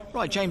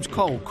Right, James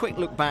Cole, quick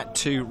look back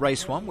to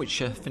race 1, which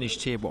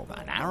finished here, about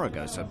an hour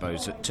ago, I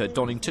suppose, at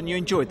Donington. You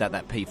enjoyed that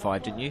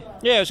P5, didn't you?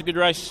 Yeah, it was a good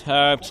race.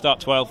 To start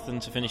 12th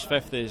and to finish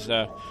 5th is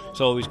it's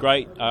always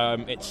great.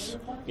 It's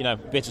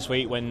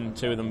bittersweet when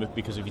two of them,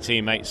 because of your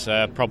teammates'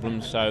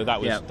 problems, so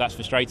that's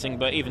frustrating.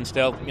 But even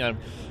still,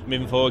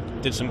 moving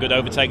forward, did some good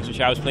overtakes, which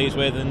I was pleased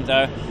with, and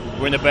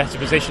we're in a better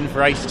position for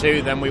race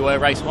 2 than we were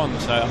race 1.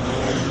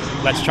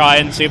 So let's try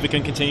and see if we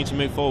can continue to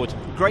move forward.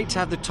 Great to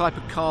have the type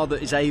of car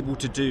that is able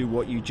to do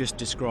what you just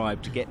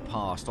described, to get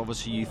past.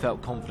 Obviously, you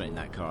felt confident in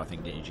that car, I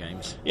think, didn't you,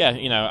 James?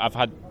 Yeah, I've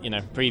had,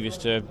 previous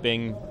to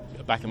being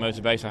back in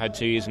Motorbase, I had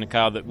 2 years in a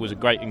car that was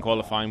great in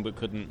qualifying but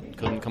couldn't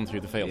come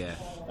through the field. Yeah.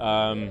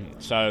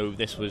 So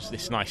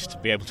it's nice to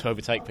be able to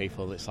overtake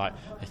people. It's like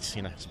it's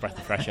a breath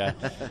of fresh air.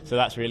 So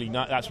that's really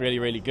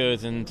really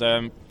good. And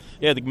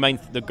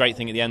the great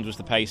thing at the end was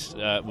the pace.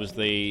 Was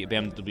the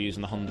BMWs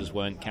and the Hondas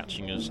weren't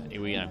catching us.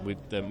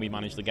 We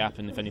managed the gap,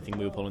 and if anything,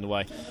 we were pulling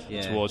away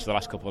towards the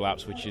last couple of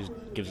laps, which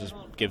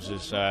gives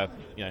us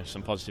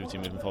some positivity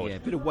moving forward. Yeah, a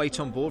bit of weight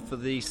on board for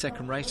the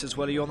second race as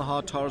well. Are you on the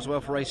hard tyre as well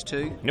for race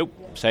 2? Nope,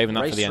 saving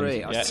that race for the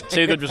 3, end. Yeah,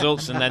 2 good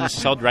results and then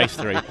sod race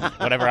 3.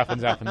 Whatever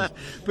happens.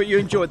 But you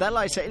enjoyed that.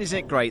 Like I said, isn't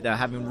it great though,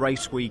 having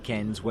race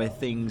weekends where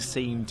things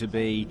seem to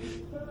be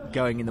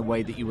going in the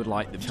way that you would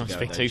like them to go? Don't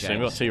speak too soon.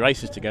 We've got 2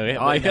 races to go here.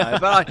 I know,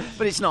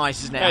 but it's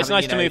nice, isn't it? Yeah, it's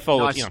nice to move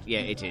forward. Yeah,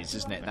 it is,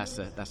 isn't it? That's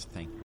the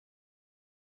thing.